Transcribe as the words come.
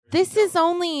this is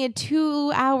only a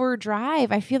 2-hour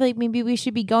drive. I feel like maybe we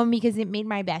should be going because it made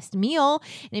my best meal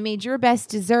and it made your best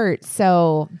dessert.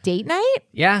 So date night?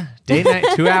 Yeah, date night.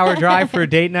 2-hour drive for a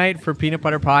date night for peanut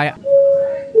butter pie.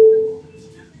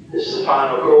 This is the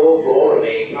final call for all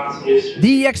remaining passengers.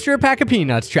 The Extra Pack of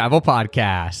Peanuts Travel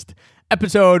Podcast,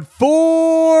 episode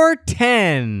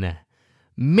 410.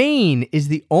 Maine is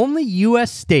the only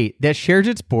U.S. state that shares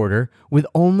its border with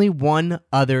only one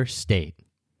other state.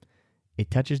 It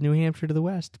touches New Hampshire to the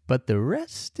west, but the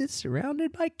rest is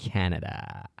surrounded by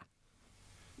Canada.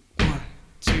 1,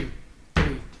 2,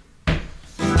 3.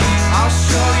 I'll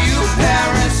show you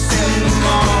Paris in the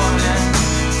morning.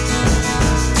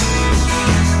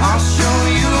 I'll show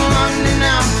you London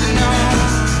afternoon.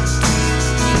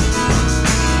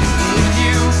 If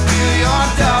you feel your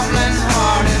Dublin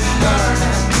heart is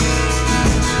burning,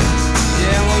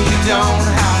 yeah, well, you don't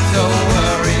have to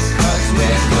worry, 'cause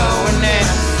we're going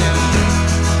there soon.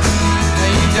 Yeah,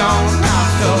 you don't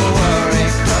have to worry,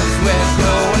 'cause we're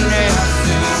going there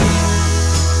soon.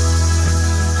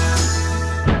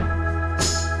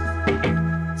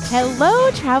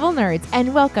 Hello, travel nerds,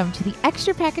 and welcome to the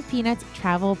Extra Pack of Peanuts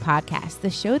Travel Podcast, the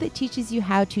show that teaches you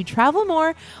how to travel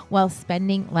more while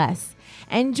spending less.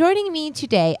 And joining me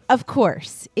today, of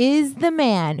course, is the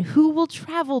man who will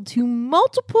travel to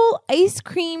multiple ice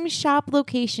cream shop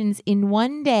locations in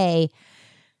one day,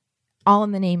 all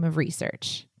in the name of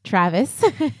research. Travis.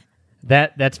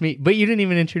 That's me, but you didn't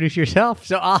even introduce yourself,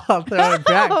 so I'll throw it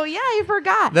back. Oh, yeah, I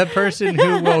forgot. The person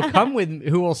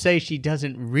who will say she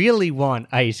doesn't really want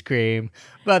ice cream,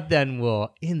 but then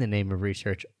will, in the name of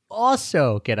research,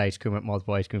 also get ice cream at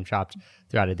multiple ice cream shops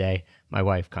throughout a day. My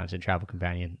wife, constant travel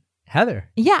companion, Heather.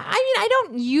 Yeah, I mean, I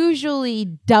don't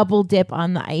usually double dip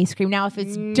on the ice cream. Now, if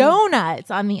it's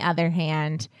donuts, on the other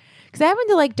hand, because I happen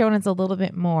to like donuts a little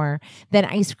bit more than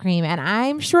ice cream. And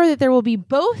I'm sure that there will be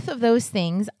both of those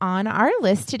things on our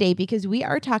list today because we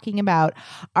are talking about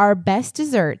our best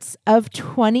desserts of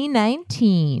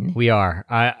 2019. We are.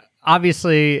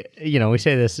 Obviously, we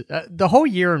say this, the whole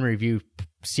year in review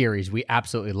series we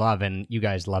absolutely love, and you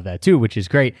guys love that too, which is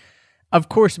great. Of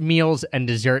course, meals and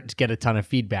desserts get a ton of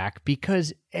feedback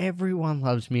because everyone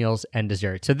loves meals and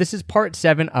desserts. So this is part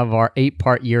 7 of our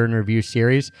 8-part year in review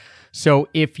series. So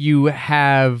if you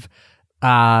have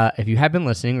been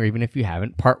listening, or even if you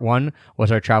haven't, part 1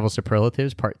 was our travel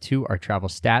superlatives. Part 2, our travel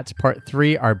stats. Part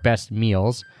 3, our best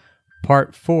meals.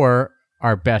 Part 4,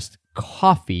 our best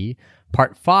coffee.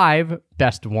 Part 5,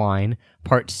 best wine.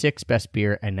 Part 6, best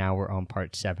beer. And now we're on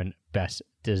part 7, best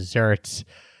desserts.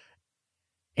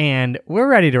 And we're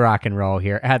ready to rock and roll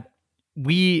here.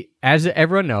 As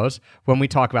everyone knows, when we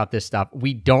talk about this stuff,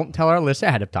 we don't tell our list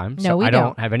ahead of time. No, we I don't.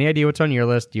 don't have any idea what's on your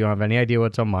list. You don't have any idea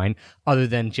what's on mine, other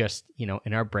than just,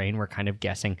 in our brain, we're kind of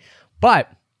guessing. But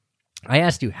I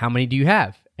asked you, how many do you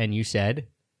have? And you said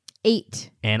 8.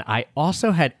 And I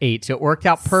also had 8, so it worked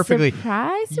out perfectly.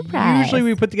 Surprise. Usually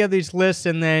we put together these lists,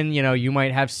 and then, you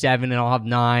might have 7 and I'll have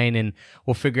 9, and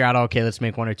we'll figure out, okay, let's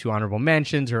make 1 or 2 honorable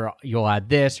mentions, or you'll add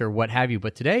this, or what have you.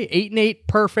 But today, 8 and 8,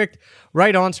 perfect,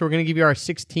 right on. So we're going to give you our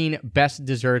 16 best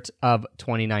desserts of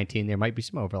 2019. There might be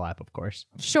some overlap, of course.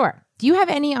 Sure. Do you have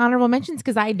any honorable mentions?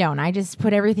 Because I don't. I just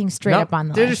put everything straight up on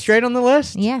the They're list. just straight on the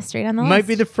list? Yeah, straight on the list. Might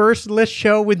be the first list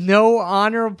show with no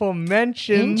honorable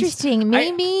mentions. Interesting.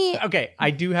 Maybe.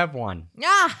 I do have one.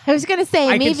 I was going to say,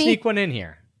 I maybe. can sneak one in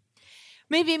here.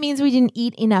 Maybe it means we didn't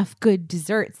eat enough good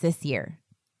desserts this year.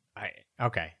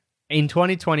 Okay. In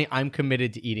 2020, I'm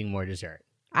committed to eating more dessert.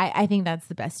 I think that's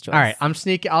the best choice. All right,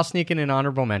 I'll sneak in an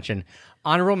honorable mention.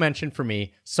 Honorable mention for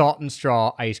me, Salt and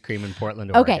Straw ice cream in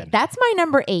Portland, Oregon. Okay, that's my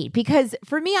number 8 because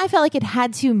for me, I felt like it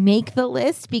had to make the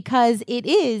list because it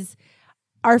is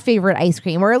our favorite ice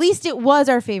cream, or at least it was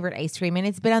our favorite ice cream, and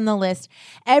it's been on the list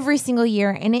every single year,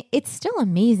 and it's still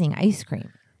amazing ice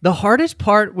cream. The hardest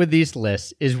part with these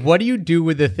lists is what do you do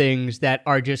with the things that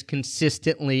are just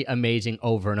consistently amazing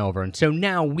over and over? And so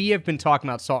now we have been talking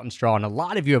about Salt and Straw, and a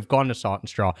lot of you have gone to Salt and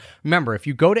Straw. Remember, if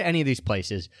you go to any of these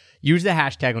places, use the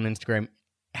hashtag on Instagram,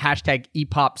 hashtag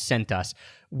 #EPOPsentUs.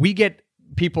 We get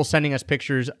people sending us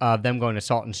pictures of them going to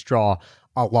Salt and Straw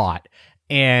a lot.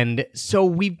 And so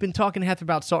we've been talking to Heather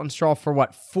about Salt and Straw for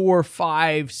 4,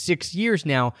 5, 6 years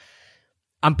now.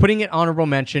 I'm putting it honorable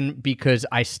mention because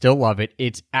I still love it.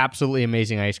 It's absolutely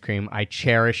amazing ice cream. I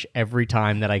cherish every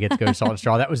time that I get to go to Salt and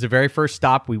Straw. That was the very first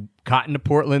stop. We got into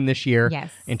Portland this year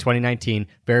in 2019.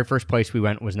 Very first place we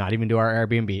went was not even to our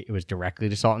Airbnb. It was directly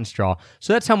to Salt and Straw.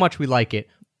 So that's how much we like it.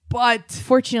 But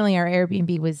fortunately, our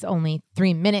Airbnb was only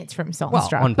 3 minutes from Salt and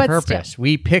Straw. On purpose.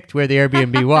 We picked where the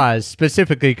Airbnb was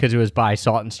specifically because it was by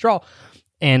Salt and Straw.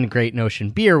 and Great Notion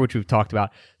beer, which we've talked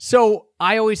about. So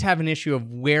I always have an issue of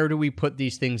where do we put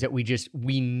these things that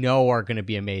we know are going to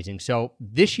be amazing. So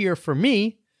this year for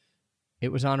me,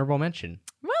 it was honorable mention.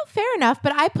 Well, fair enough,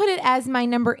 but I put it as my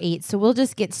number 8, so we'll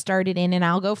just get started in, and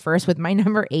I'll go first with my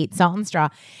number 8, Salt and Straw.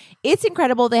 It's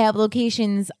incredible. They have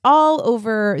locations all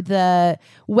over the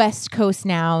West Coast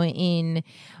now in,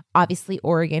 obviously,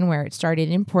 Oregon, where it started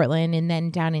in Portland, and then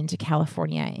down into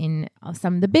California in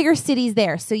some of the bigger cities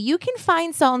there. So you can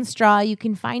find Salt and Straw. You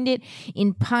can find it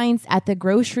in pints at the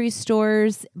grocery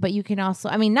stores, but you can also,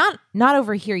 I mean, not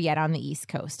over here yet on the East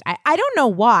Coast. I don't know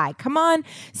why. Come on,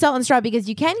 Salt and Straw, because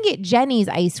you can get Jenny's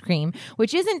ice cream,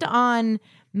 which isn't on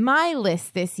my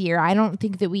list this year. I don't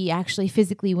think that we actually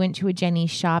physically went to a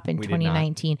Jenny's shop in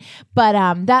 2019, but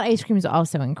that ice cream is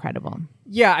also incredible.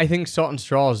 Yeah, I think Salt and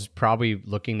Straw is probably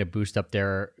looking to boost up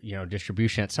their,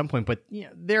 distribution at some point, but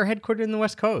they're headquartered in the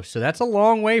West Coast, so that's a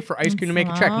long way for ice cream to make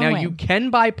a trek. Now, you can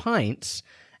buy pints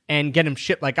and get them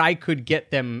shipped. Like, I could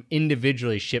get them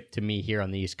individually shipped to me here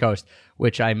on the East Coast,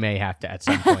 which I may have to at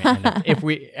some point if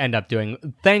we end up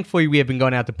doing. Thankfully, we have been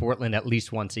going out to Portland at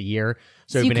least once a year,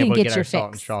 so we've been able to get our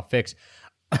Salt and Straw fix.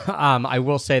 I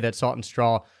will say that Salt and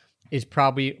Straw is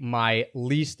probably my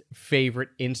least favorite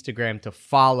Instagram to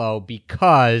follow,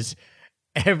 because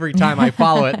every time I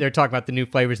follow it, they're talking about the new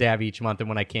flavors they have each month, and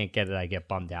when I can't get it, I get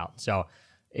bummed out. So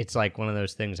it's like one of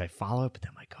those things, I follow it, but then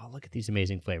I'm like, oh, look at these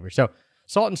amazing flavors. So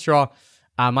Salt and Straw,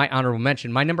 my honorable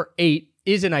mention. My number 8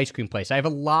 is an ice cream place. I have a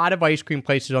lot of ice cream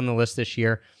places on the list this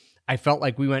year. I felt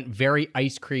like we went very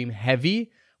ice cream heavy,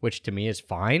 which to me is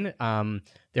fine.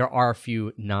 There are a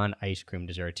few non-ice cream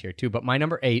desserts here too, but my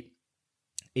number 8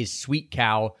 is Sweet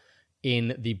Cow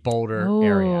in the Boulder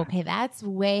area. Okay, that's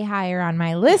way higher on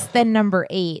my list than number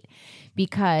 8,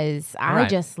 because I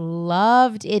just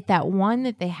loved it. That one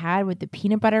that they had with the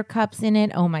peanut butter cups in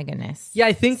it. Oh my goodness. Yeah,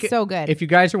 I think so good. If you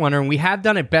guys are wondering, we have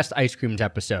done a best ice creams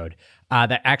episode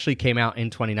that actually came out in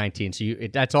 2019. So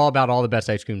that's all about all the best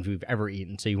ice creams we've ever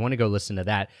eaten. So you want to go listen to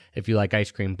that if you like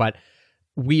ice cream. But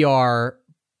we are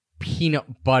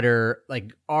peanut butter,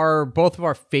 like both of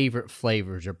our favorite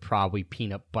flavors are probably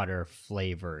peanut butter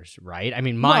flavors, right? I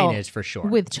mean, mine is for sure.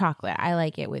 With chocolate. I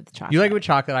like it with chocolate. You like it with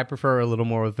chocolate. I prefer a little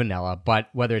more with vanilla, but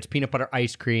whether it's peanut butter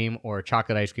ice cream or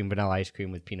chocolate ice cream, vanilla ice cream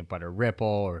with peanut butter ripple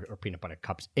or peanut butter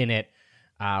cups in it,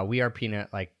 we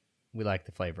like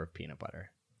the flavor of peanut butter.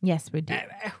 Yes, we do.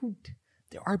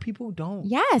 There are people who don't.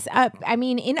 Yes. I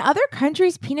mean, in other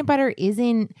countries, peanut butter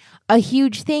isn't a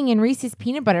huge thing, and Reese's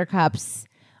peanut butter cups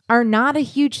are not a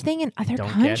huge thing in other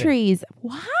countries.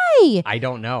 Why? I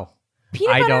don't know.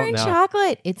 Peanut butter and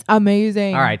chocolate. It's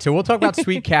amazing. All right. So we'll talk about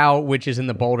Sweet Cow, which is in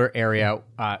the Boulder area.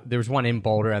 There's one in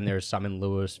Boulder, and there's some in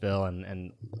Louisville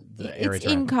and the areas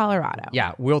It's in Colorado.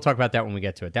 Yeah. We'll talk about that when we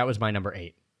get to it. That was my number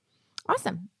 8.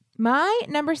 Awesome. My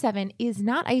number 7 is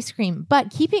not ice cream,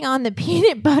 but keeping on the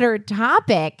peanut butter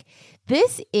topic,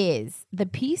 this is the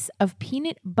piece of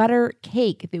peanut butter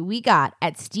cake that we got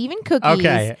at Stephen Cookies.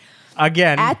 Okay.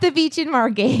 Again, at the Beach in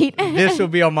Margate. This will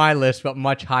be on my list, but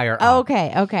much higher up.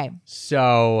 Okay.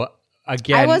 So,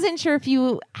 again, I wasn't sure if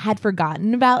you had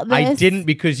forgotten about this. I didn't,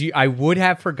 because I would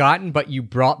have forgotten, but you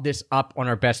brought this up on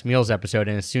our Best Meals episode,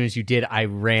 and as soon as you did, I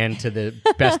ran to the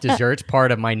Best Desserts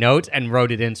part of my notes and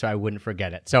wrote it in so I wouldn't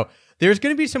forget it. So there's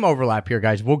going to be some overlap here,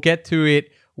 guys. We'll get to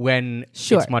it when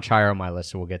it's much higher on my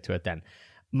list, so we'll get to it then.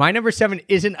 My number 7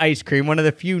 isn't ice cream, one of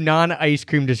the few non-ice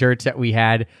cream desserts that we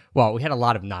had. Well, we had a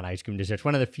lot of non-ice cream desserts.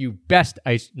 One of the few best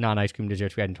non-ice cream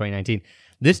desserts we had in 2019.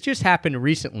 This just happened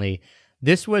recently.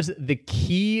 This was the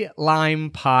key lime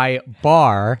pie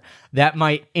bar that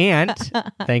my aunt,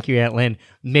 thank you, Aunt Lynn,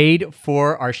 made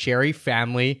for our Sherry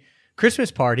family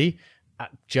Christmas party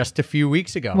just a few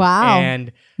weeks ago. Wow.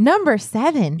 And number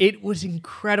 7. It was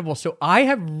incredible. So I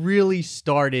have really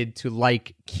started to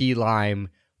like key lime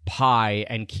pie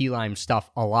and key lime stuff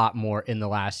a lot more in the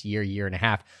last year and a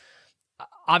half.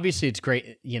 Obviously, it's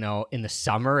great, in the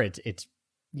summer. It's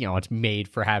made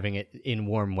for having it in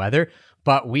warm weather.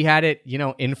 But we had it,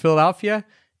 in Philadelphia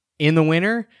in the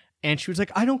winter. And she was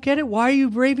like, I don't get it. Why are you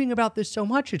raving about this so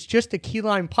much? It's just a key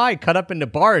lime pie cut up into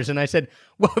bars. And I said,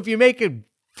 well, if you make a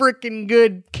freaking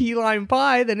good key lime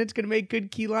pie, then it's going to make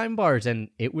good key lime bars. And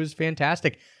it was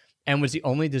fantastic. And was the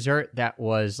only dessert that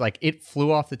was like, it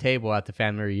flew off the table at the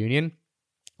family reunion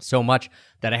so much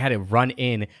that I had to run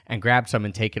in and grab some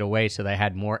and take it away so that I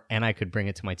had more, and I could bring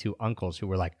it to my 2 uncles who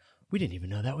were like, we didn't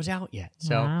even know that was out yet.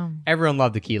 So Everyone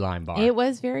loved the key lime bar. It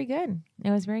was very good.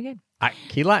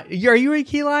 Key lime. Are you a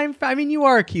key lime? I mean, you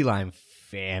are a key lime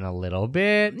fan a little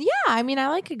bit. Yeah, I mean, I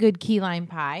like a good key lime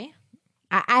pie.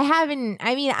 I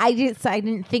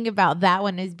didn't think about that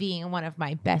one as being one of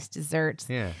my best desserts.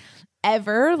 Yeah.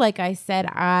 ever. Like I said,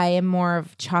 I am more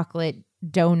of chocolate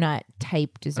donut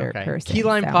type dessert person. Key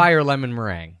lime so. pie or lemon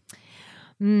meringue?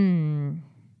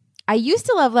 I used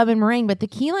to love lemon meringue, but the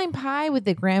key lime pie with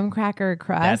the graham cracker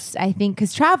crust, I think,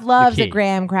 because Trav loves a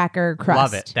graham cracker crust.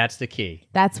 Love it. That's the key.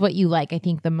 That's what you like, I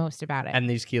think, the most about it. And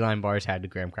these key lime bars had the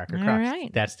graham cracker crust. All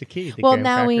right. That's the key. Well,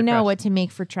 now we know what to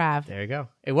make for Trav. There you go.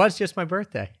 It was just my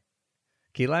birthday.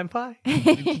 Key lime pie.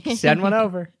 Send one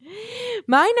over.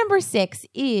 My number 6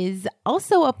 is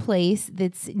also a place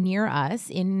that's near us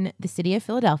in the city of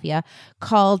Philadelphia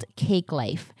called Cake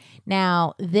Life.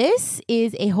 Now, this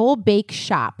is a whole bake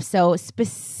shop. So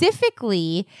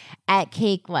specifically at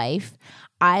Cake Life,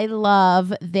 I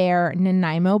love their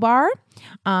Nanaimo bar,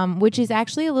 which is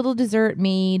actually a little dessert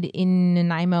made in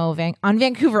Nanaimo on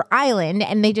Vancouver Island,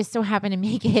 and they just so happen to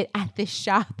make it at this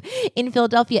shop in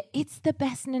Philadelphia. It's the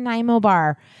best Nanaimo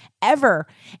bar ever.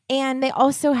 And they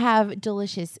also have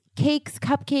delicious cakes,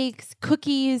 cupcakes,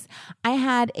 cookies. I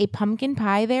had a pumpkin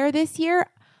pie there this year.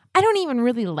 I don't even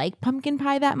really like pumpkin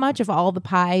pie that much of all the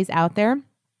pies out there.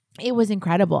 It was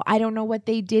incredible. I don't know what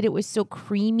they did. It was so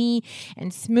creamy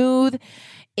and smooth.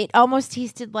 It almost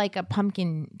tasted like a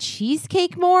pumpkin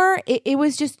cheesecake more. It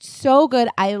was just so good.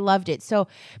 I loved it. So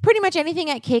pretty much anything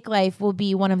at Cake Life will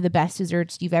be one of the best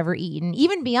desserts you've ever eaten.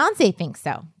 Even Beyonce thinks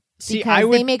so. Because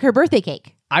they make her birthday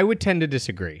cake. I would tend to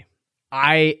disagree.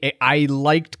 I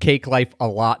liked Cake Life a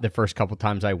lot the first couple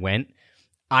times I went.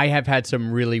 I have had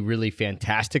some really, really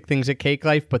fantastic things at Cake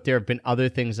Life, but there have been other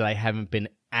things that I haven't been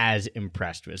as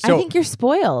impressed with. So, I think you're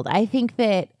spoiled. I think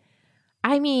that,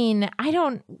 what is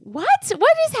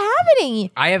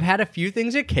happening? I have had a few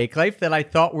things at Cake Life that I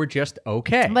thought were just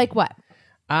okay. Like what?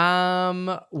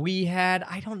 We had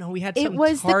It some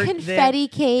was tart the confetti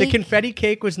cake. The confetti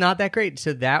cake was not that great.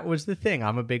 So that was the thing.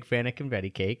 I'm a big fan of confetti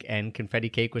cake, and confetti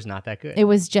cake was not that good. It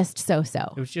was just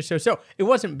so-so. It was just so. It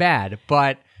wasn't bad,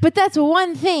 but that's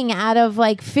one thing out of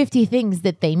like 50 things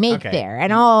that they make there.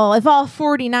 And if all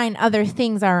 49 other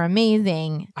things are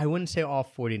amazing. I wouldn't say all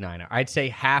 49 are. I'd say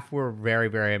half were very,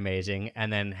 very amazing,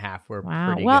 and then half were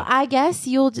pretty Well, good. I guess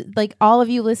all of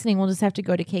you listening will just have to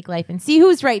go to Cake Life and see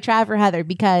who's right, Trav or Heather,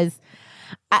 because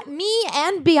me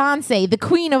and Beyonce, the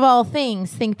queen of all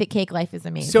things, think that Cake Life is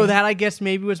amazing. So that, I guess,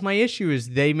 maybe was my issue, is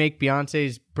they make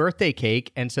Beyonce's birthday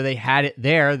cake, and so they had it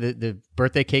there, the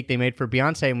birthday cake they made for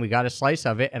Beyonce, and we got a slice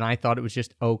of it, and I thought it was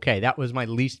just okay. That was my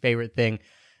least favorite thing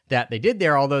that they did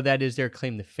there, although that is their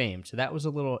claim to fame. So that was a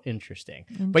little interesting.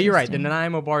 But you're right, the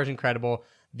Nanaimo bar is incredible.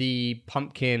 The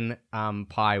pumpkin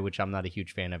pie, which I'm not a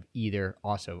huge fan of either,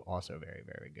 also very,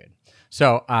 very good.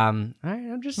 So I'm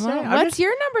just saying. What's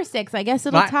your number 6? I guess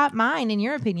it'll top mine, in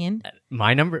your opinion.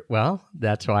 My number,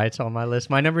 that's why it's on my list.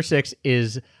 My number 6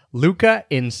 is Luka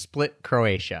in Split,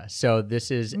 Croatia. So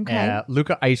this is a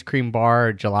Luka ice cream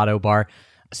bar, gelato bar.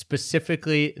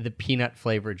 Specifically the peanut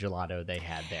flavored gelato they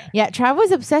had there. Yeah, Trav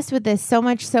was obsessed with this, so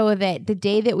much so that the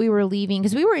day that we were leaving,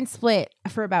 because we were in Split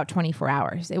for about 24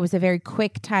 hours. It was a very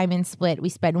quick time in Split. We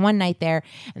spent one night there,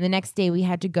 and the next day we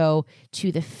had to go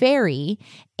to the ferry.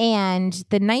 And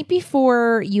the night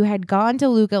before, you had gone to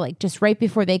Luka, like just right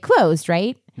before they closed,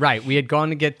 right? Right. We had gone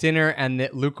to get dinner, and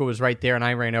Luka was right there, and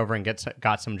I ran over and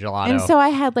got some gelato. And so I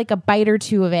had like a bite or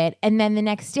two of it. And then the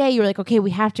next day, you were like, okay,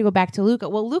 we have to go back to Luka.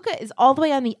 Well, Luka is all the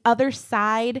way on the other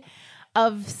side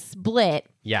of Split.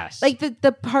 Yes. Like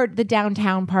the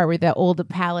downtown part where the old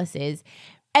palace is.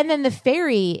 And then the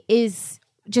ferry is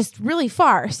just really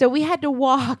far. So we had to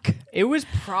walk. It was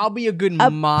probably a good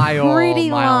mile, pretty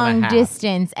long and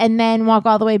distance, and then walk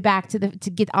all the way back to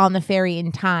get on the ferry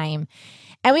in time.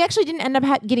 And we actually didn't end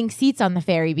up getting seats on the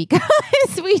ferry because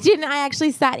I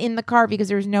actually sat in the car because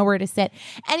there was nowhere to sit.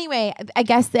 Anyway, I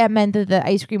guess that meant that the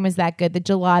ice cream was that good. The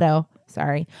gelato,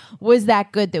 was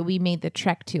that good that we made the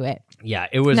trek to it. Yeah,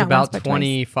 it was about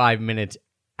 25 minutes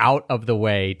out of the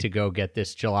way to go get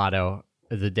this gelato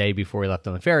the day before we left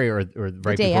on the ferry or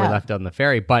right before we left on the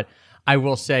ferry. But I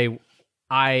will say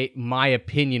my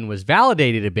opinion was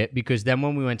validated a bit because then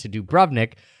when we went to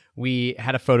Dubrovnik, we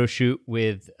had a photo shoot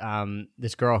with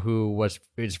this girl who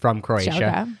is from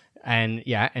Croatia,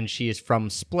 and she is from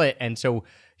Split, and so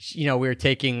she was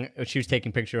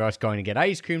taking pictures of us going to get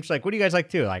ice cream. She's like, "What do you guys like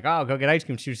to do?" Like, "Oh, I'll go get ice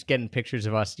cream." She was getting pictures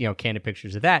of us, candid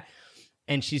pictures of that,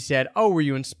 and she said, "Oh, were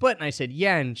you in Split?" And I said,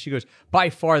 "Yeah," and she goes, "By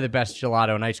far the best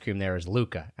gelato and ice cream there is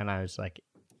Luka," and I was like,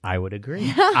 I would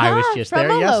agree. I was just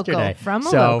there yesterday. From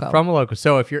a local.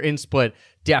 So if you're in Split,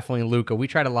 definitely Luka. We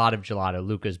tried a lot of gelato.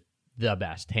 Luka's the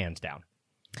best, hands down.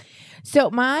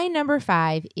 So my number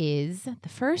 5 is the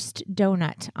first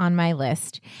donut on my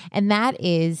list, and that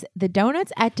is the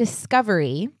donuts at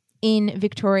Discovery in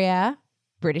Victoria,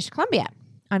 British Columbia.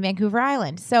 on Vancouver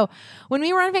Island. So when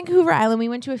we were on Vancouver Island, we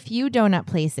went to a few donut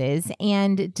places,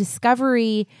 and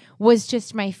Discovery was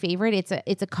just my favorite.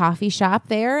 It's a coffee shop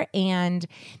there, and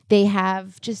they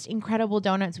have just incredible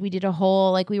donuts. We did a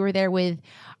whole, like, we were there with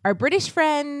our British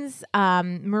friends,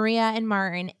 Maria and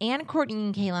Martin, and Courtney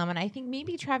and Calum. And I think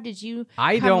maybe, Trav, did you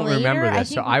I come don't later? remember this, I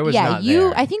think, so I was yeah, not you,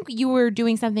 there. I think you were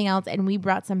doing something else, and we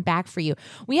brought some back for you.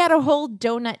 We had a whole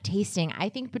donut tasting. I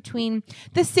think between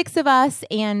the 6 of us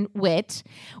and Whit,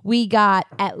 we got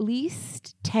at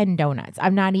least 10 donuts.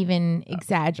 I'm not even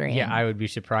exaggerating. Yeah, I would be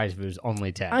surprised if it was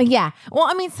only 10. Yeah. Well,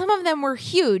 I mean, some of them were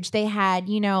huge. They had,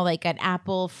 like an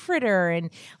apple fritter and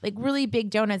like really big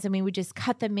donuts. And we would just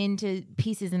cut them into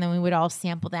pieces, and then we would all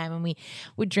sample them, and we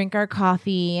would drink our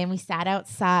coffee, and we sat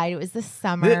outside. It was the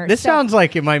summer. This sounds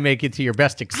like it might make it to your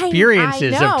best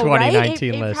experiences I know, of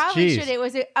 2019 right? It list. probably Jeez. should. It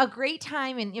was a great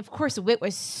time. And of course, Whit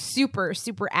was super,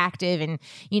 super active. And,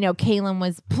 Calum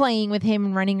was playing with him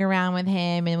and running around with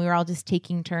him. And we were all just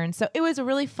taking turns. So it was a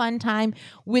really fun time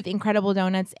with incredible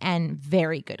donuts and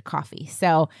very good coffee.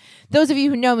 So those of you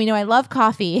who know me know I love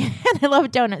coffee and I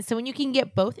love donuts. So when you can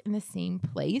get both in the same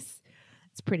place,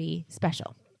 it's pretty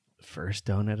special. First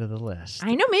donut of the list.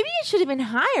 I know. Maybe it should have been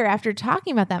higher after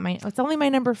talking about that. It's only my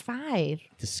number 5.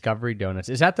 Discovery Donuts.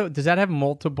 Does that have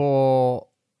multiple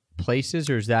places,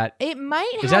 or is that It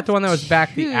might have is that the one that was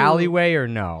back the 2. alleyway, or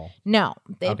no? No.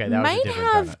 It Okay, that was a might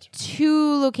different have donut.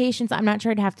 2 locations. I'm not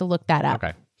sure. I'd have to look that up.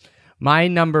 Okay. My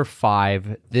number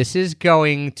 5. This is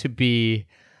going to be.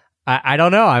 I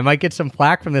don't know. I might get some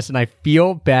flack from this, and I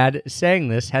feel bad saying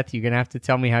this. Heth, you're gonna have to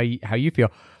tell me how you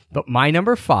feel. But my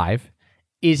number 5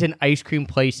 is an ice cream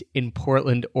place in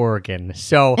Portland, Oregon.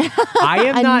 So I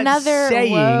am not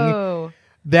saying whoa.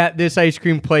 that this ice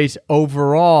cream place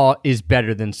overall is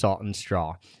better than Salt and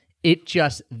Straw. It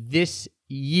just this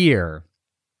year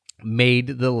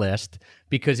made the list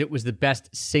because it was the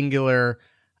best singular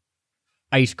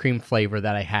ice cream flavor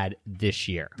that I had this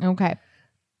year. Okay.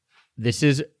 This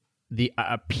is the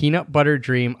peanut butter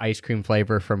dream ice cream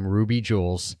flavor from Ruby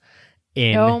Jewels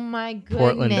in Oh my goodness.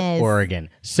 Portland, Oregon.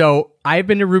 So I've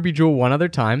been to Ruby Jewel one other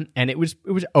time, and it was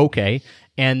okay.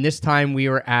 And this time we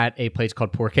were at a place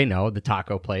called Porque No, the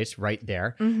taco place right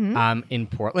there in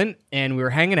Portland, and we were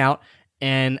hanging out.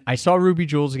 And I saw Ruby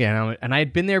Jewels again, and I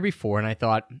had been there before, and I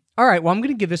thought, all right, well, I'm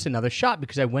going to give this another shot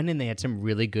because I went in, they had some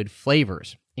really good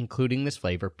flavors, including this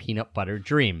flavor, Peanut Butter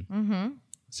Dream. Mm-hmm.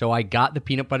 So I got the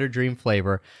Peanut Butter Dream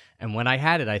flavor, and when I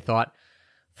had it, I thought,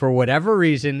 for whatever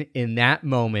reason, in that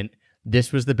moment,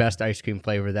 this was the best ice cream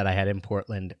flavor that I had in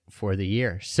Portland for the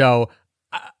year. So,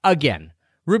 again,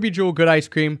 Ruby Jewel, good ice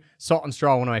cream. Salt and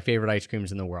Straw, one of my favorite ice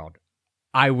creams in the world.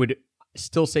 I would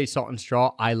still say Salt and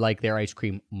Straw. I like their ice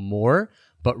cream more,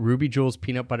 but Ruby Jewel's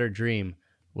Peanut Butter Dream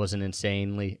was an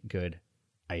insanely good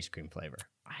ice cream flavor.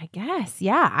 I guess.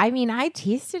 Yeah. I mean, I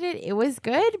tasted it. It was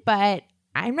good, but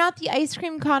I'm not the ice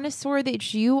cream connoisseur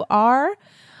that you are.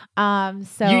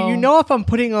 So you know, if I'm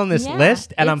putting on this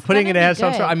list and I'm it's putting it gonna as be Salt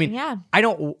and Straw, good. I mean, Yeah. I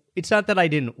don't. It's not that I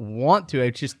didn't want to.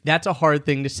 It's just that's a hard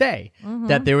thing to say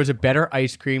that there was a better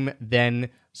ice cream than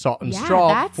Salt and Straw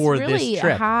that's for really this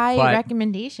trip. a high But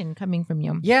recommendation coming from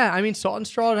you. yeah, I mean, Salt and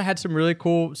Straw had some really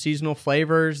cool seasonal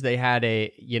flavors. They had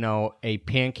a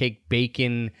pancake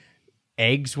bacon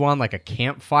eggs one, like a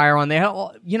campfire one. They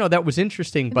had, that was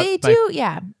interesting. But They do,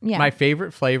 yeah. my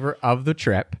favorite flavor of the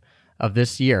trip of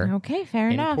this year Okay, fair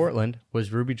in enough. Portland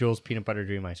was Ruby Jewel's Peanut Butter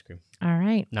Dream ice cream. All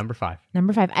right. Number 5.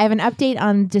 Number 5. I have an update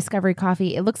on Discovery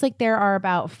Coffee. It looks like there are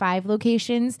about 5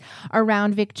 locations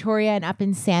around Victoria and up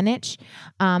in Saanich.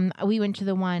 We went to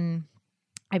the one,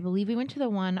 I believe we went to the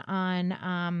one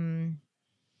on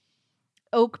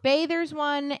Oak Bay. There's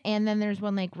one, and then there's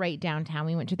one like right downtown.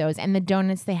 We went to those. And the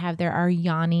donuts they have there are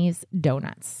Yanni's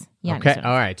Donuts. Yanni's Okay, Donuts.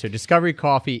 all right. So Discovery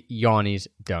Coffee, Yanni's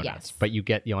Donuts. Yes. But you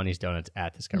get Yanni's Donuts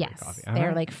at Discovery Yes, Coffee. they're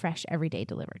right. like fresh every day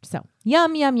delivered. So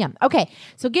yum, yum, yum. Okay,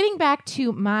 so getting back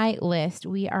to my list,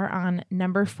 we are on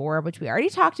number 4, which we already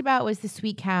talked about, was the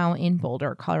Sweet Cow in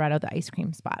Boulder, Colorado, the ice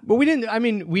cream spot. But we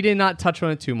did not touch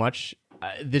on it too much.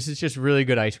 This is just really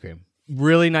good ice cream.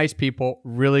 Really nice people,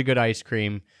 really good ice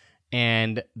cream.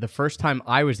 And the first time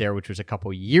I was there, which was a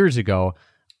couple years ago,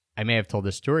 I may have told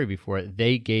this story before.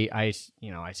 I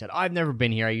said, I've never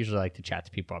been here. I usually like to chat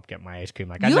to people up, get my ice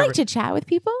cream. You like to chat with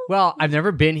people? Well, I've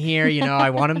never been here. I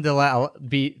want them to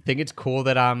think it's cool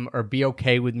that or be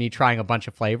okay with me trying a bunch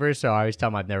of flavors. So I always tell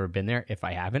them I've never been there if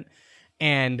I haven't.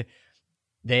 And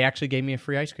they actually gave me a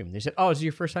free ice cream. They said, "Oh, is it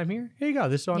your first time here? Here you go.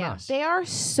 This is on us." They are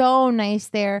so nice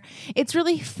there. It's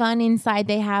really fun inside.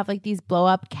 They have like these blow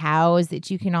up cows that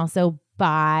you can also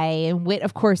buy. And Whit,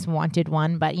 of course, wanted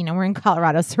one, but we're in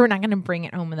Colorado, so we're not going to bring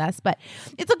it home with us. But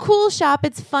it's a cool shop.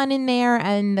 It's fun in there,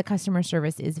 and the customer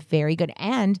service is very good.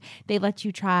 And they let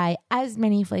you try as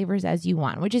many flavors as you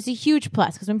want, which is a huge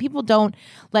plus. Because when people don't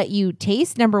let you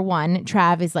taste, number one,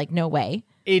 Trav is like, no way.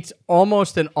 It's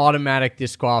almost an automatic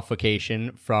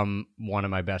disqualification from one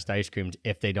of my best ice creams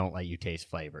if they don't let you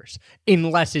taste flavors,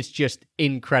 unless it's just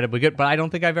incredibly good. But I don't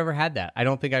think I've ever had that. I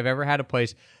don't think I've ever had a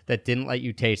place that didn't let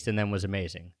you taste and then was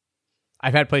amazing.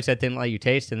 I've had places that didn't let you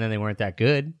taste and then they weren't that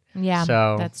good. Yeah,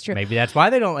 so that's true. Maybe that's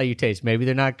why they don't let you taste. Maybe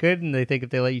they're not good and they think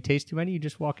if they let you taste too many, you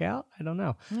just walk out. I don't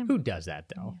know. Who does that,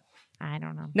 though? I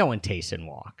don't know. No one tastes and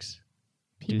walks.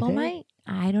 People might.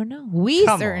 I don't know. We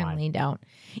Come certainly on. don't.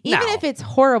 Even No. if it's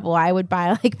horrible, I would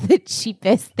buy like the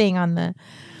cheapest thing on the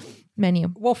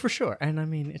menu. Well, for sure. And I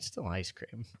mean, it's still ice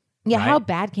cream. Yeah, right? how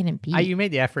bad can it be? You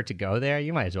made the effort to go there.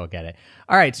 You might as well get it.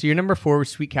 All right. So your number 4 was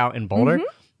Sweet Cow in Boulder. Mm-hmm.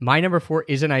 My number 4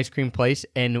 is an ice cream place.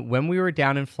 And when we were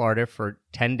down in Florida for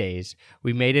 10 days,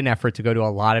 we made an effort to go to a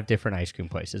lot of different ice cream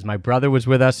places. My brother was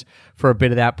with us for a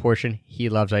bit of that portion. He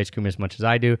loves ice cream as much as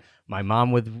I do. My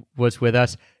mom was with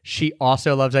us. She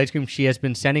also loves ice cream. She has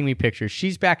been sending me pictures.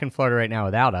 She's back in Florida right now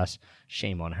without us.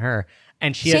 Shame on her.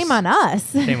 And Shame on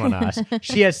us. Shame on us.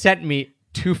 She has sent me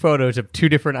 2 photos of 2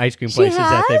 different ice cream places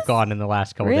that they've gone in the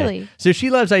last couple Really? days. So she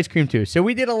loves ice cream too. So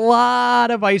we did a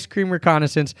lot of ice cream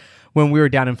reconnaissance when we were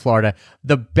down in Florida.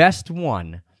 The best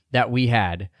one that we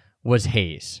had was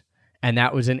Hayes, and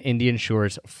that was in Indian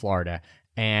Shores, Florida.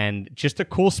 And just a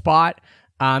cool spot.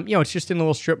 It's just in a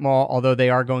little strip mall, although they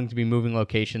are going to be moving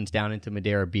locations down into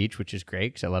Madeira Beach, which is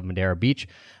great because I love Madeira Beach.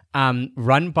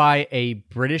 Run by a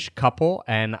British couple,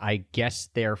 and I guess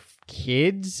their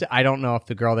kids. I don't know if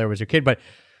the girl there was her kid, but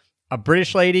a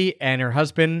British lady and her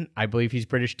husband, I believe he's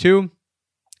British too.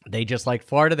 They just like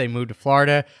Florida. They moved to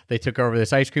Florida. They took over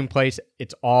this ice cream place.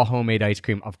 It's all homemade ice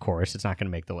cream, of course. It's not going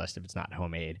to make the list if it's not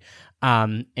homemade.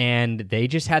 And they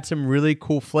just had some really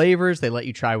cool flavors. They let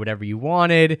you try whatever you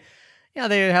wanted.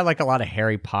 They had like a lot of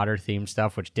Harry Potter themed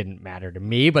stuff, which didn't matter to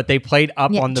me, but they played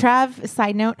up on the... Trav,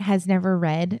 side note, has never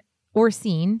read or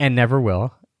seen And never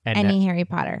will. And any Harry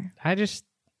Potter.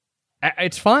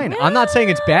 It's fine. I'm not saying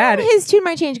it's bad. His tune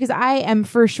might change because I am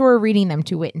for sure reading them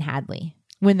to Whit and Hadley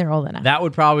when they're old enough. That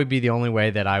would probably be the only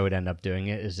way that I would end up doing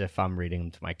it is if I'm reading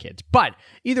them to my kids. But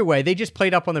either way, they just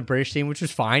played up on the British theme, which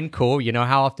was fine, cool.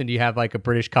 How often do you have like a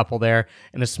British couple there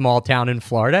in a small town in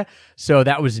Florida? So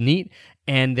that was neat.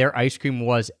 And their ice cream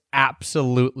was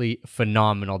absolutely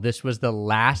phenomenal. This was the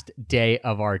last day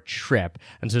of our trip.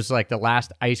 And so it's like the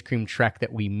last ice cream trek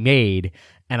that we made.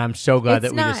 And I'm so glad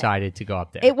that we decided to go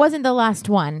up there. It wasn't the last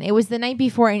one. It was the night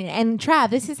before. And Trav,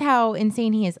 this is how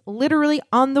insane he is. Literally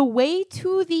on the way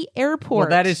to the airport.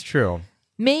 Well, that is true.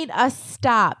 Made us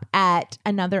stop at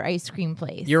another ice cream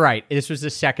place. You're right. This was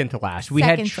the second to last. We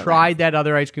had tried that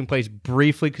other ice cream place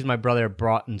briefly because my brother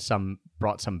brought some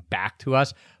back to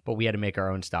us, but we had to make our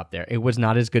own stop there. It was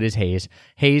not as good as Hayes.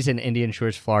 Hayes in Indian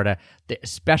Shores, Florida,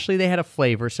 especially they had a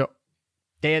flavor. So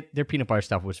their peanut butter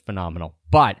stuff was phenomenal,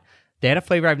 but they had a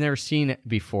flavor I've never seen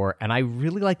before, and I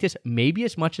really like this maybe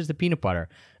as much as the peanut butter.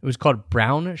 It was called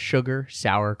brown sugar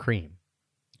sour cream.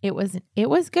 It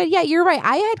was good. Yeah, you're right.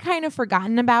 I had kind of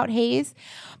forgotten about Hayes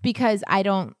because I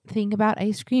don't think about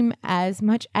ice cream as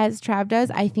much as Trav does.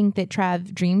 I think that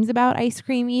Trav dreams about ice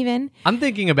cream even. I'm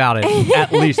thinking about it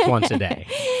at least once a day.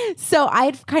 So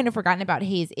I'd kind of forgotten about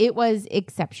Hayes. It was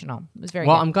exceptional. It was very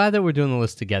good. I'm glad that we're doing the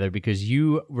list together because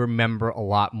you remember a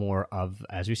lot more of,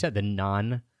 as we said, the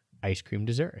non-ice cream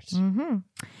desserts. Mm-hmm.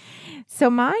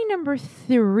 So my number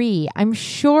 3, I'm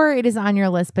sure it is on your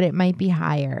list, but it might be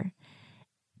higher.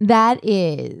 That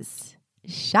is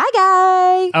Shy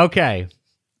Guy. Okay.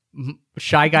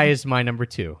 Shy Guy is my number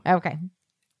 2. Okay.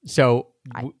 So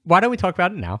why don't we talk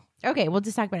about it now? Okay, we'll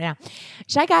just talk about it now.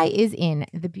 Shy Guy is in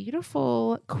the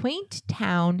beautiful, quaint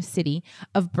town city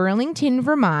of Burlington,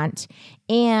 Vermont.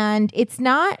 And it's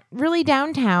not really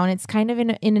downtown. It's kind of in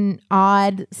an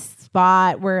odd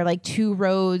spot where like 2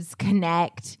 roads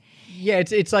connect. Yeah,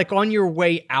 it's like on your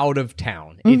way out of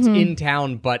town. It's in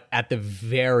town, but at the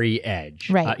very edge.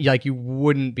 Right. Like you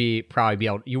wouldn't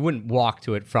you wouldn't walk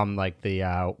to it from like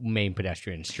the main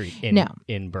pedestrian street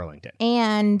in Burlington.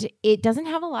 And it doesn't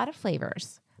have a lot of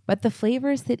flavors. But the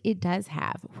flavors that it does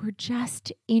have were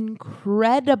just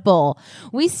incredible.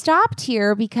 We stopped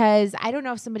here because I don't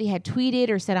know if somebody had tweeted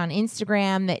or said on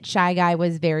Instagram that Shy Guy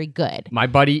was very good. My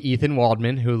buddy Ethan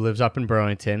Waldman, who lives up in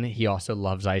Burlington, he also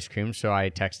loves ice cream. So I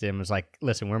texted him, was like,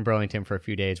 listen, we're in Burlington for a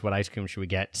few days. What ice cream should we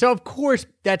get? So of course,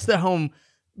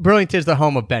 Burlington is the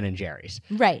home of Ben & Jerry's.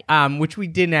 Right. Which we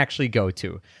didn't actually go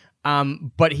to.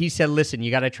 But he said, listen,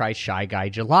 you got to try Shy Guy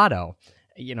Gelato.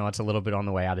 You know, it's a little bit on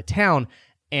the way out of town.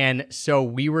 And so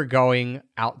we were going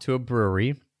out to a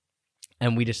brewery,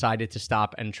 and we decided to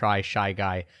stop and try Shy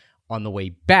Guy on the way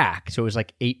back. So it was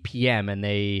like 8 p.m. and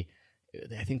I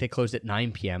think they closed at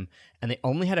 9 p.m. and they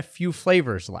only had a few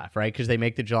flavors left, right? Because they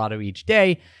make the gelato each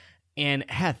day. And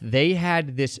they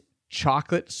had this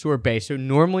chocolate sorbet. So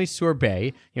normally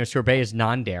sorbet, sorbet is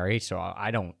non-dairy. So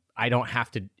I don't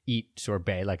have to eat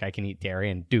sorbet. Like I can eat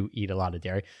dairy and do eat a lot of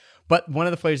dairy. But one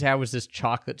of the flavors I had was this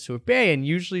chocolate sorbet. And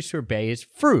usually sorbet is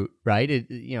fruit, right?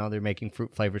 They're making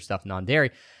fruit flavored stuff,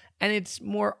 non-dairy. And it's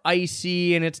more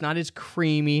icy and it's not as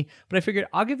creamy. But I figured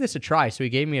I'll give this a try. So he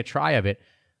gave me a try of it.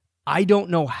 I don't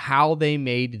know how they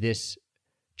made this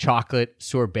chocolate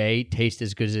sorbet taste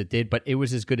as good as it did, but it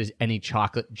was as good as any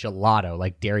chocolate gelato,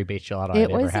 like dairy-based gelato I've ever had.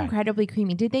 It was incredibly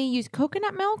creamy. Did they use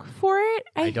coconut milk for it?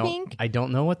 I think. I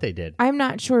don't know what they did. I'm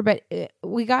not sure, but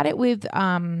we got it with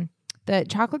the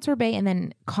chocolate sorbet and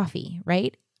then coffee,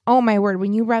 right? Oh, my word.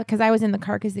 When you brought, because I was in the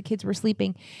car because the kids were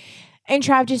sleeping, and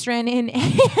Trav just ran in,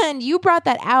 and you brought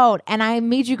that out, and I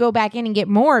made you go back in and get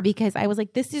more because I was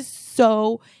like, this is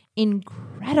so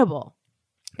incredible.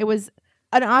 It was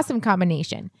an awesome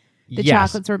combination. The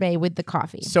chocolate sorbet with the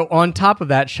coffee. So on top of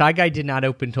that, Shy Guy did not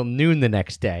open till noon the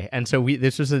next day. And so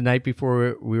this was the night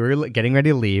before we were getting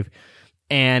ready to leave.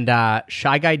 And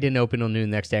Shy Guy didn't open till noon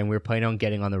the next day. And we were planning on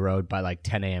getting on the road by like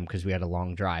 10 a.m. because we had a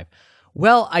long drive.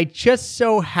 Well, I just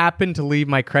so happened to leave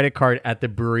my credit card at the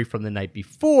brewery from the night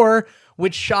before,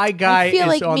 which Shy Guy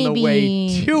is on the way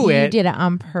to it. You did it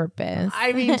on purpose.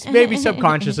 I mean, maybe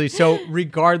subconsciously. So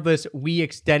regardless, we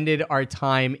extended our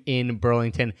time in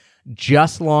Burlington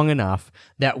just long enough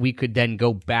that we could then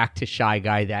go back to Shy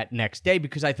Guy that next day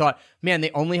because I thought, man,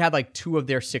 they only had like 2 of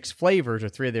their 6 flavors or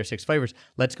 3 of their 6 flavors.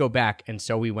 Let's go back. And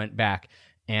so we went back.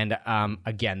 And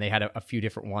again, they had a few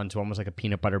different ones, almost like a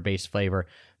peanut butter based flavor.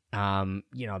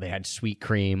 They had sweet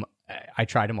cream. I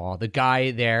tried them all. The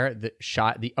guy there,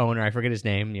 the owner, I forget his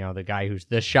name, the guy who's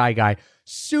the Shy Guy,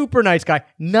 super nice guy,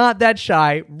 not that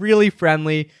shy, really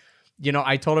friendly.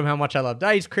 I told him how much I loved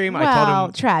ice cream. Well, I told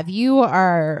him, Trav, you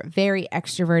are very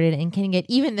extroverted and can get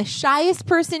even the shyest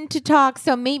person to talk.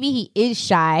 So maybe he is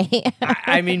shy.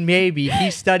 I mean, maybe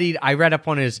he studied. I read up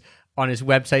on his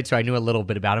website, so I knew a little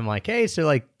bit about him. Like, hey, so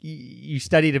like you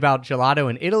studied about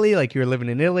gelato in Italy, like you were living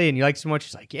in Italy and you like so much.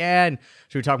 He's like, yeah. And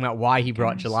so we're talking about why he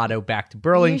brought gelato back to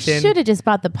Burlington. You should have just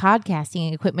bought the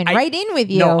podcasting equipment right in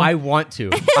with you. No, I want to.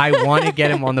 I want to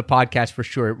get him on the podcast for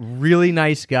sure. Really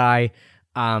nice guy.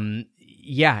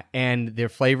 And their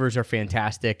flavors are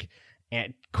fantastic.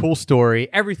 And cool story.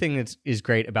 Everything is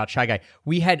great about Shy Guy.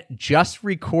 We had just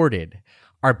recorded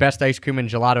our best ice cream and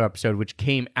gelato episode, which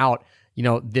came out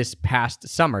this past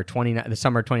summer, the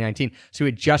summer of 2019. So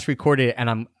we had just recorded it,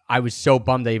 and I was so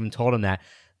bummed. I even told him that.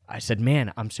 I said,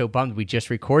 man, I'm so bummed. We just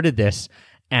recorded this,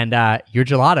 and your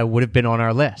gelato would have been on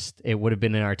our list. It would have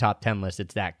been in our top 10 list.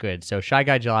 It's that good. So Shy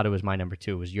Guy Gelato was my number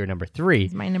 2. It was your number 3.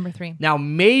 It's my number 3. Now,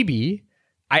 maybe,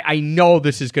 I know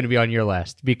this is going to be on your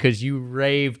list because you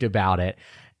raved about it.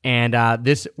 And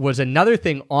this was another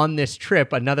thing on this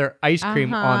trip, another ice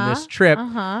cream on this trip.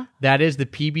 That is the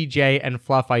PB&J and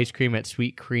Fluff ice cream at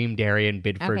Sweet Cream Dairy in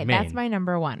Bidford, Maine. That's my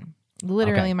number 1.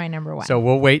 Literally my number 1. So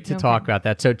we'll wait to talk about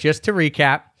that. So just to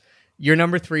recap, your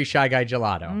number 3, Shy Guy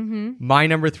Gelato. My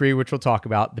number 3, which we'll talk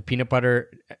about, the peanut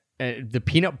butter,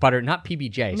 not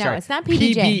PB&J. No, sorry. It's not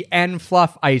PB&J. PB and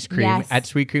Fluff ice cream at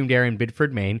Sweet Cream Dairy in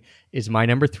Bidford, Maine is my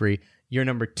number 3. Your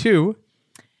number 2.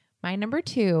 My number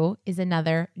 2 is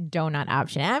another donut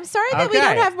option. And I'm sorry that we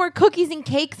don't have more cookies and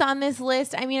cakes on this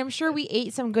list. I mean, I'm sure we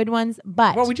ate some good ones,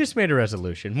 but... Well, we just made a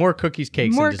resolution. More cookies,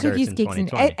 cakes, and desserts in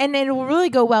 2020. And it will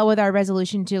really go well with our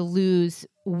resolution to lose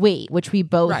weight, which we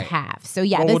both have. So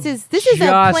yeah, this is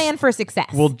a plan for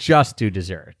success. We'll just do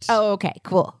desserts. Oh, okay.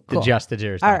 Cool. Just the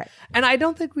desserts. All right. And I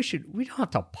don't think we don't have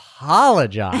to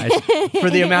apologize for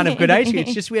the amount of good ice cream.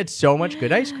 It's just we had so much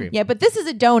good ice cream. Yeah, but this is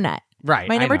a donut. Right.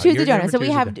 My number 2 is a donut. So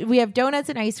we have donuts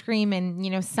and ice cream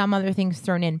and some other things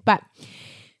thrown in. But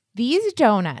these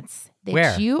donuts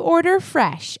that you order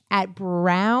fresh at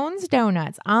Brown's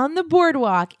Donuts on the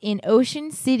boardwalk in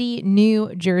Ocean City,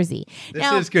 New Jersey.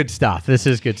 This is good stuff.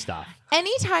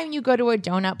 Anytime you go to a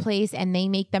donut place and they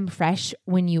make them fresh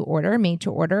when you order, made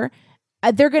to order,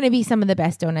 they're going to be some of the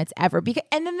best donuts ever.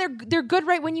 And then they're good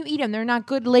right when you eat them. They're not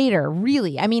good later,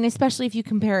 really. I mean, especially if you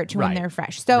compare it to when they're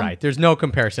fresh. So there's no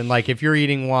comparison. Like if you're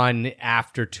eating one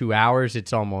after 2 hours,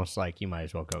 it's almost like you might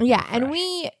as well go. Yeah, and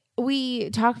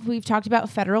we've talked about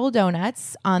Federal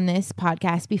Donuts on this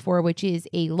podcast before, which is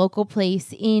a local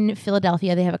place in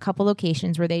Philadelphia. They have a couple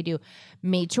locations where they do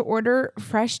made to order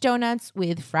fresh donuts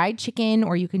with fried chicken,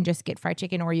 or you can just get fried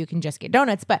chicken, or you can just get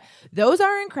donuts. But those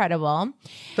are incredible.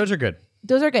 Those are good.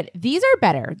 Those are good. These are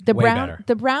better. Better.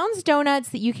 The Brown's Donuts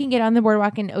that you can get on the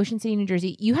boardwalk in Ocean City, New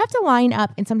Jersey, you have to line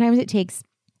up, and sometimes it takes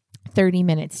 30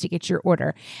 minutes to get your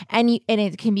order. And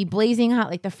it can be blazing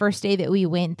hot. Like the first day that we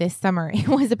went this summer, it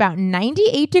was about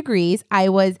 98 degrees. I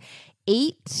was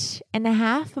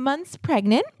 8.5 months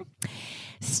pregnant,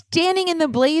 standing in the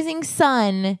blazing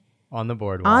sun on the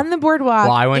boardwalk.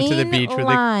 Well, I went to the beach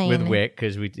line. with Wick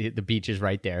because the beach is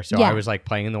right there. So Yeah. I was like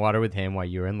playing in the water with him while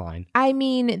you were in line. I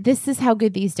mean, this is how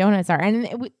good these donuts are.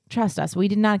 And trust us, we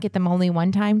did not get them only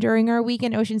one time during our week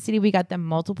in Ocean City. We got them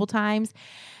multiple times.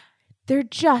 They're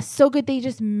just so good. They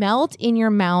just melt in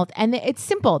your mouth. And it's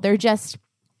simple. They're just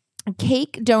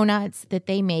cake donuts that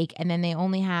they make. And then they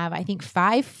only have, I think,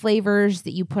 5 flavors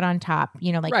that you put on top,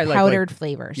 like Right, powdered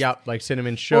flavors. Yep, like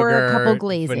cinnamon sugar, Or a couple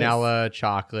glazes. vanilla,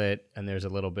 chocolate, and there's a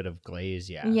little bit of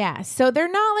glaze. Yeah. Yeah. So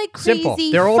they're not like crazy, Simple.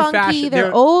 They're funky. old-fashioned- They're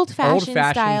they're old-fashioned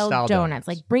style donuts. donuts.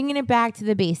 Like bringing it back to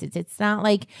the basics. It's not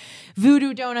like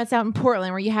Voodoo Donuts out in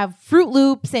Portland where you have Fruit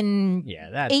Loops and Yeah,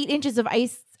 that 8 inches of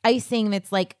icing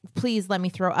that's like, please let me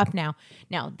throw up now.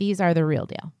 No, these are the real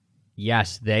deal.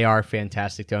 Yes, they are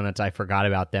fantastic donuts. I forgot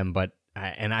about them, but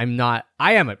I'm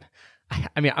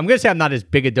going to say I'm not as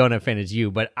big a donut fan as you,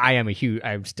 but I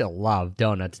still love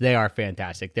donuts. They are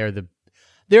fantastic. They're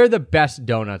the best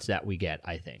donuts that we get,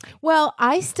 I think. Well,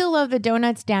 I still love the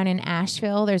donuts down in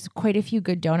Asheville. There's quite a few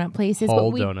good donut places,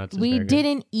 Whole but Donuts is we very good.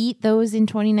 didn't eat those in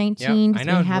 2019 I because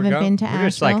know. we haven't been to we're Asheville.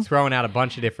 just like throwing out a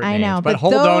bunch of different I names. know, but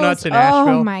Whole those, Donuts in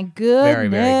Asheville. Oh my goodness. Very,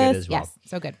 very good as well. Yes,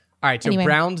 so good. All right, so Anyway.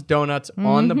 Brown's Donuts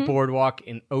on the boardwalk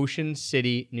in Ocean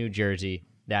City, New Jersey.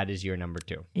 That is your number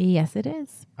 2. Yes, it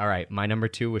is. All right, my number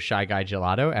 2 was Shy Guy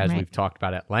Gelato, as Right. we've talked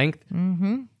about at length.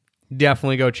 Mm-hmm.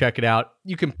 Definitely go check it out.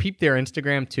 You can peep their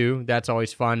Instagram too. That's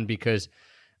always fun because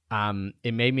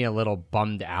it made me a little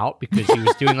bummed out because he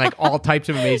was doing like all types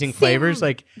of amazing flavors.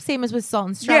 Like, Same as with Salt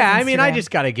and Straw. yeah, I mean, I just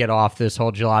got to get off this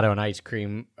whole gelato and ice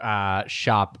cream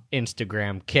shop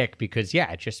Instagram kick because,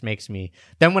 yeah, it just makes me.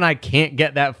 Then when I can't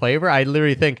get that flavor, I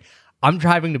literally think I'm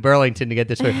driving to Burlington to get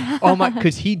this flavor. Oh my,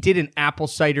 because he did an apple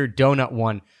cider donut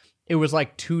one. It was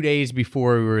like 2 days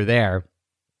before we were there,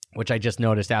 which I just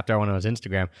noticed after I went on his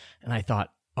Instagram, and I thought,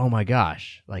 oh my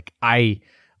gosh, like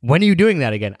when are you doing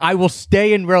that again? I will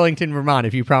stay in Burlington, Vermont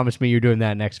if you promise me you're doing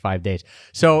that next 5 days.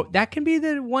 So that can be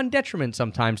the one detriment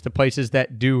sometimes to places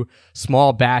that do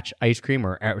small batch ice cream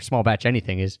or small batch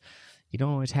anything is you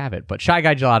don't always have it. But Shy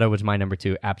Guy Gelato was my number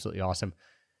 2. Absolutely awesome.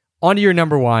 On to your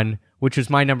number 1, which was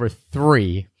my number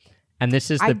 3. And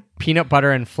this is the peanut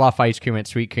butter and fluff ice cream at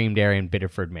Sweet Cream Dairy in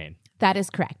Biddeford, Maine. That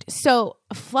is correct. So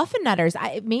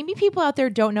Fluffernutters, maybe people out there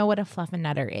don't know what a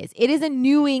Fluffernutter is. It is a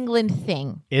New England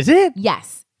thing. Is it?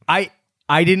 Yes.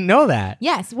 I didn't know that.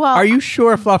 Yes. Well, Are you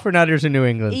sure Fluffernutter's a New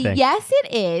England thing? Yes,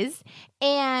 it is.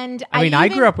 And I mean, I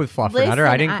grew up with Fluffernutter. Listen,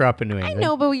 I didn't grow up in New England. I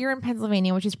know, but you're in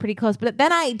Pennsylvania, which is pretty close. But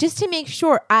then just to make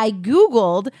sure, I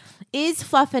Googled, is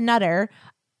Fluffernutter?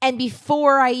 And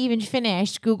before I even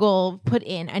finished, Google put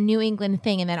in a New England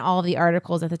thing, and then all of the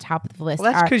articles at the top of the list.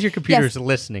 Well, that's because your computer's Yes,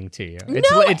 listening to you.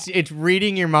 No, It's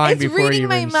reading your mind it's before reading you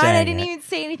my even mind. I saying didn't it. even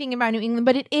say anything about New England,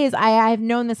 but it is. I've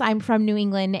known this. I'm from New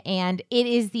England, and it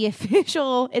is the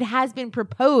official. It has been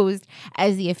proposed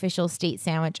as the official state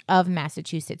sandwich of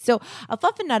Massachusetts. So a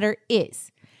Fluffernutter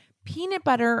is peanut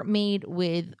butter made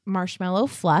with marshmallow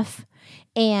fluff,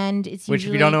 and it's Which,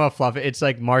 usually, if you don't know what fluff, it's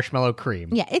like marshmallow cream.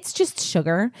 yeah, it's just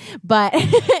sugar, but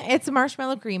it's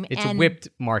marshmallow cream. It's and whipped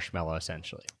marshmallow,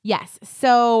 essentially. Yes.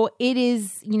 So it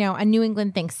is, a New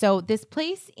England thing. So this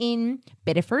place in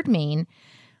Biddeford, Maine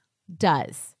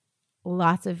does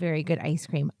lots of very good ice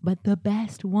cream, but the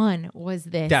best one was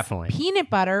this. Definitely.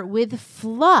 Peanut butter with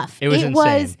fluff. It was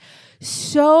insane.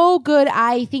 So good.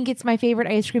 I think it's my favorite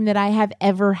ice cream that I have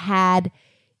ever had,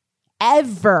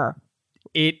 ever.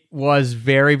 It was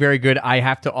very, very good. I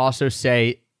have to also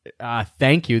say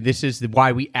thank you. This is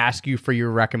why we ask you for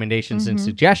your recommendations and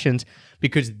suggestions,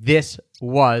 because this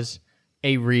was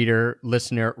a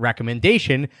listener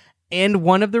recommendation. And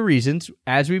one of the reasons,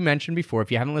 as we mentioned before,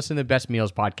 if you haven't listened to the Best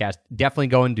Meals podcast, definitely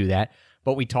go and do that.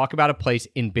 But we talk about a place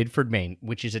in Biddeford, Maine,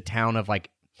 which is a town of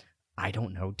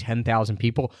 10,000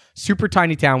 people. Super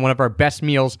tiny town. One of our best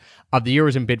meals of the year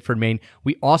was in Biddeford, Maine.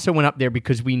 We also went up there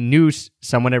because we knew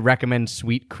someone had recommended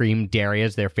Sweet Cream Dairy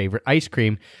as their favorite ice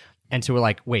cream. And so we're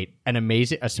like, wait,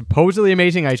 a supposedly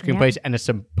amazing ice cream place and a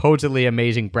supposedly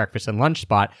amazing breakfast and lunch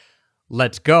spot.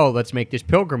 let's go. Let's make this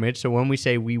pilgrimage. So when we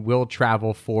say we will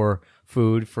travel for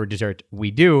food, for dessert,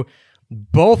 we do.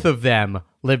 Both of them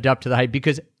lived up to the hype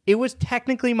because it was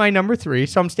technically my number 3.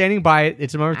 So I'm standing by it.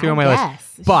 It's number 3 on my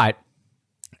list. But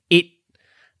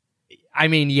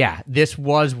this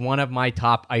was one of my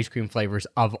top ice cream flavors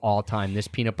of all time. This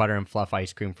peanut butter and fluff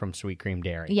ice cream from Sweet Cream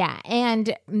Dairy. Yeah,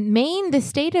 and Maine, the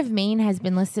state of Maine has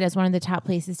been listed as one of the top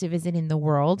places to visit in the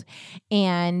world.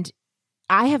 And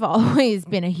I have always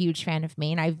been a huge fan of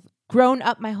Maine. I've grown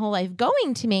up my whole life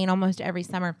going to Maine almost every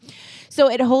summer. So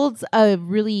it holds a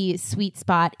really sweet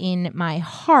spot in my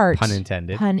heart. Pun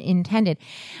intended. Pun intended.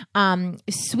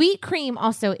 Sweet Cream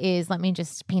also is, let me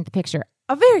just paint the picture,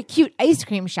 a very cute ice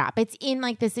cream shop. It's in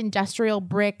like this industrial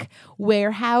brick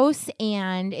warehouse,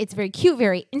 and it's very cute,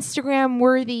 very Instagram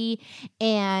worthy,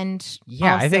 and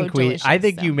I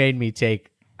think you made me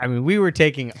take. I mean, we were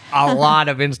taking a lot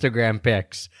of Instagram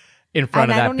pics in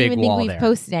front of that big wall there. I don't even think we've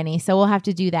posted any, so we'll have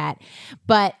to do that.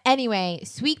 But anyway,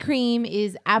 Sweet Cream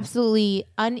is absolutely,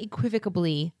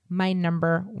 unequivocally my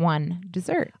number 1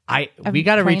 dessert. We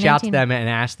got to reach out to them and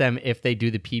ask them if they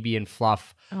do the PB and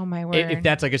fluff. Oh my word! If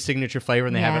that's like a signature flavor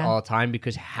and they have it all the time,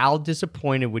 because how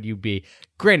disappointed would you be?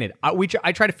 Granted,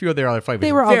 I try to feel their other flavors.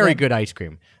 They were all very good ice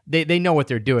cream. They know what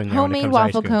they're doing. Homemade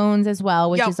waffle cones as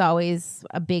well, which is always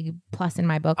a big plus in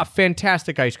my book. A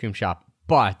fantastic ice cream shop,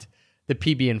 but the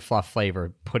PB and fluff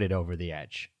flavor put it over the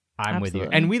edge. I'm with you.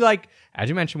 And we like, as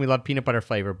you mentioned, we love peanut butter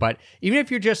flavor. But even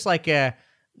if you're just like a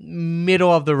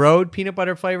middle of the road peanut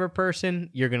butter flavor person,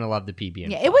 you're going to love the PB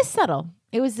and fluff. It was subtle.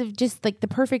 It was just like the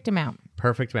perfect amount.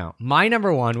 Perfect amount. My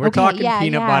number 1, we're talking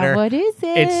peanut butter. What is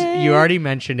it? You already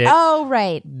mentioned it. Oh,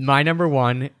 right. My number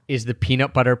 1 is the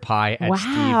peanut butter pie at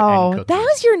Steve and Cookies. That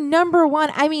was your number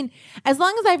 1. I mean, as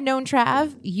long as I've known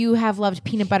Trav, you have loved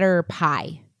peanut butter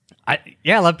pie.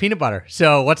 I love peanut butter.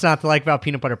 So what's not to like about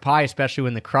peanut butter pie, especially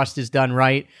when the crust is done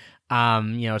right?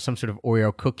 Some sort of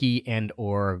Oreo cookie and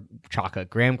or chocolate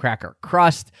graham cracker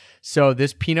crust. So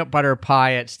this peanut butter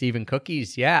pie at Steve and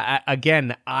Cookies,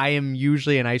 again, I am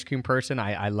usually an ice cream person.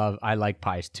 I like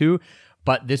pies too,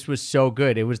 but this was so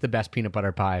good. It was the best peanut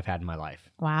butter pie I've had in my life.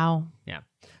 Wow. Yeah.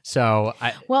 So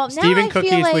Steve and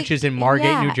Cookies, which is in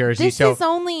Margate, New Jersey. This is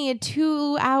only a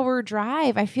 2-hour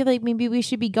drive. I feel like maybe we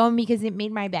should be going because it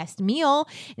made my best meal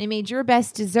and it made your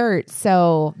best dessert.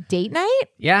 So date night?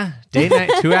 Yeah, date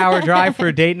night. 2-hour drive for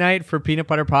a date night for peanut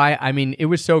butter pie. I mean, it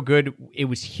was so good. It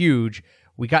was huge.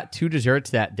 We got 2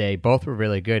 desserts that day. Both were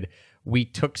really good. We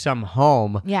took some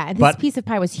home. Yeah, this piece of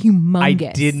pie was humongous. I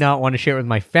did not want to share it with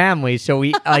my family, so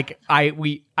we I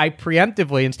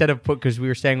preemptively, instead of because we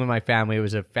were staying with my family, it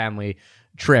was a family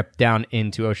trip down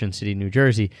into Ocean City, New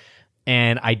Jersey,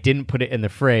 and I didn't put it in the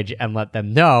fridge and let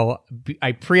them know.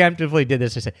 I preemptively did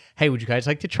this. I said, "Hey, would you guys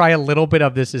like to try a little bit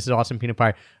of this? This is awesome peanut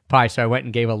pie." So I went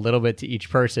and gave a little bit to each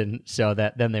person so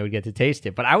that then they would get to taste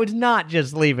it. But I was not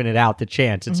just leaving it out to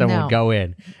chance that someone would go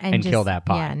in and kill that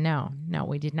pie. Yeah, no,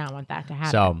 we did not want that to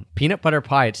happen. So peanut butter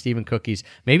pie at Steve and Cookies.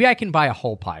 Maybe I can buy a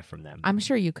whole pie from them. I'm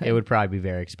sure you could. It would probably be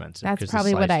very expensive. That's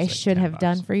probably what I should have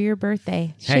done for your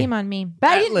birthday. Shame on me. But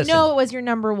I didn't know it was your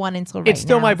number 1 until right now. It's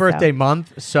still my birthday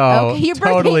month, so okay, your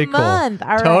totally birthday month. All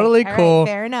right, totally cool.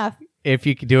 Fair enough. If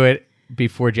you could do it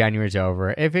before January's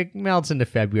over. If it melts into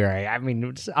February, I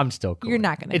mean, I'm still cool. You're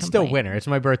not going to It's still winter. It's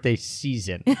my birthday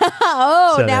season.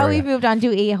 Now we've moved on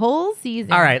to a whole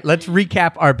season. All right, let's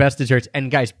recap our best desserts.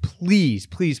 And guys, please,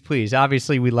 please, please,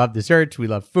 obviously we love desserts. We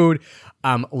love food.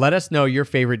 Let us know your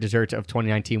favorite desserts of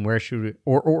 2019. Where should we,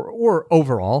 or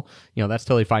overall, that's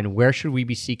totally fine. Where should we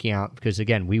be seeking out? Because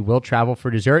again, we will travel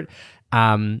for dessert.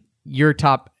 Your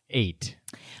top 8.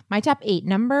 My top 8.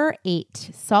 Number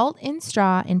 8, Salt and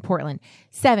Straw in Portland.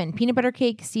 7, Peanut Butter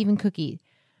Cake, Steve and Cookie.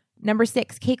 Number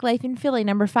 6, Cake Life in Philly.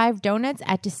 Number 5, Donuts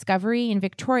at Discovery in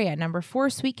Victoria. Number 4,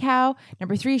 Sweet Cow.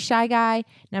 Number 3, Shy Guy.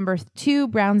 Number 2,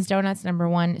 Brown's Donuts. Number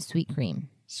 1, Sweet Cream.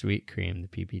 Sweet Cream, the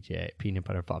PBJ, peanut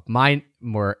butter fluff. Mine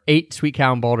were 8, Sweet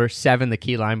Cow and Boulder. 7, the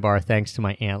Key Lime Bar, thanks to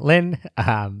my Aunt Lynn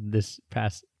this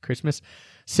past Christmas.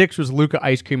 6 was Luca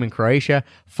Ice Cream in Croatia.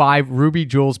 5, Ruby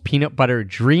Jules Peanut Butter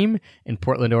Dream in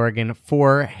Portland, Oregon.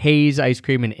 4, Hayes Ice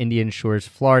Cream in Indian Shores,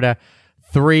 Florida.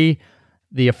 3,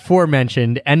 the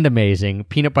aforementioned and amazing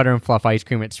Peanut Butter and Fluff Ice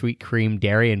Cream at Sweet Cream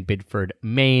Dairy in Bidford,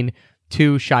 Maine.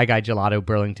 2, Shy Guy Gelato,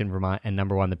 Burlington, Vermont. And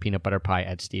number 1, the Peanut Butter Pie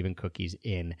at Steve and Cookies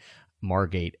in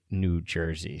Margate, New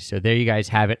Jersey. So there you guys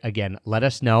have it. Again, let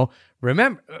us know.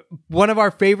 Remember, one of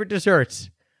our favorite desserts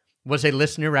was a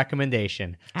listener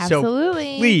recommendation.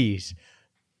 Absolutely. So please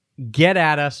get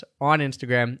at us on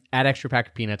Instagram at Extra Pack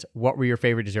of Peanuts. What were your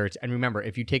favorite desserts? And remember,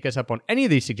 if you take us up on any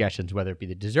of these suggestions, whether it be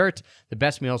the desserts, the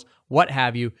best meals, what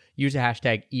have you, use the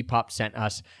hashtag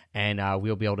EPOPSENTUS, and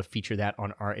we'll be able to feature that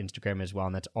on our Instagram as well.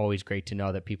 And that's always great to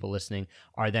know that people listening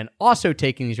are then also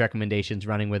taking these recommendations,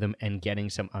 running with them, and getting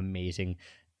some amazing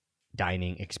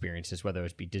dining experiences, whether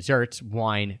it be desserts,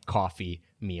 wine, coffee,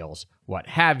 meals, what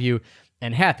have you.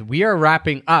 And Heth, we are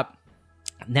wrapping up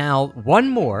now. One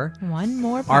more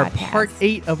podcast. Our part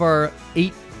 8 of our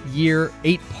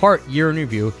 8-part year in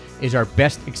review is our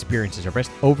best experiences, our best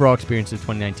overall experiences of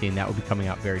 2019. That will be coming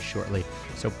out very shortly.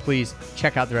 So please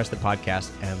check out the rest of the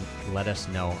podcast and let us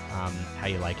know how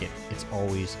you like it. It's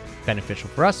always beneficial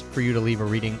for us, for you to leave a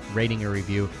rating or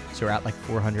review. So we're at like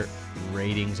 400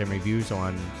 ratings and reviews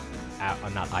on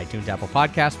not iTunes, Apple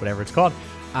Podcasts, whatever it's called.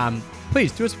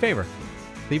 Please do us a favor.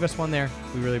 Leave us one there.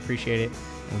 We really appreciate it.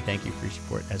 And we thank you for your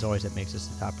support. As always, it makes us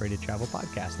the top-rated travel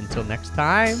podcast. Until next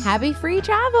time. Happy free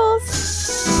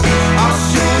travels.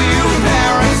 I'll show you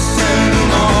Paris.